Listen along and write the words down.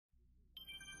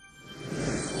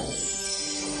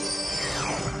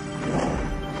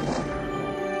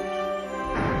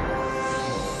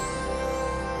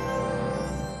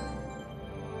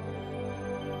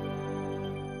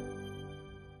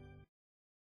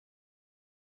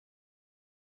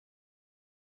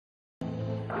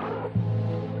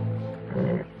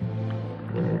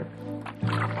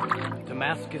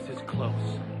Damascus is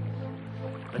close.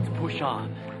 Let's push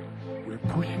on. We're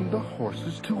pushing the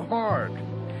horses too hard.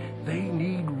 They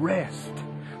need rest.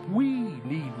 We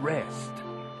need rest.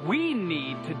 We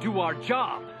need to do our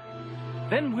job.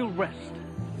 Then we'll rest.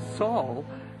 Saul,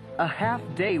 a half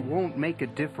day won't make a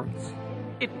difference.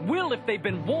 It will if they've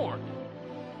been warned.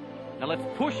 Now let's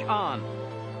push on.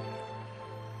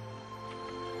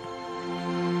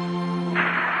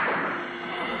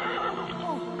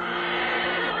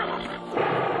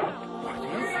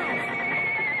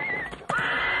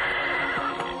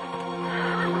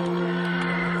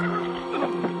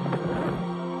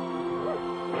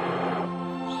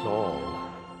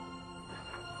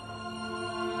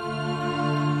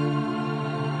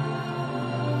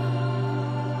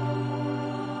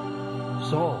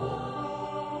 Saul,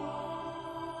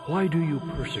 why do you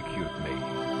persecute me?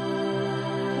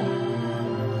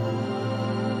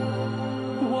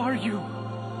 Who are you?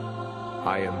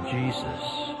 I am Jesus,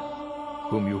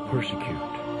 whom you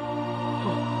persecute.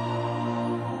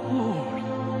 Lord,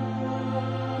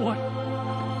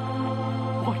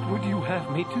 what would you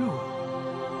have me do?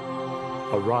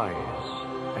 Arise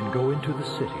and go into the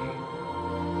city,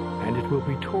 and it will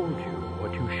be told you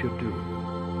what you should do.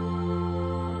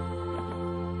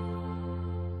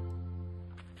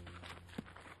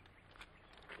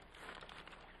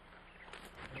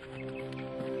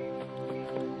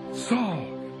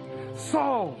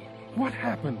 Saul, what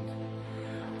happened?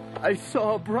 I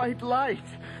saw a bright light.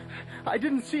 I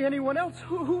didn't see anyone else.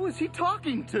 Who was he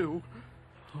talking to?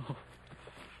 Oh,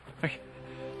 I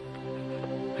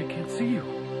can't see you.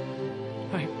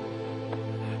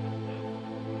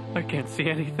 I can't see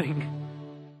anything.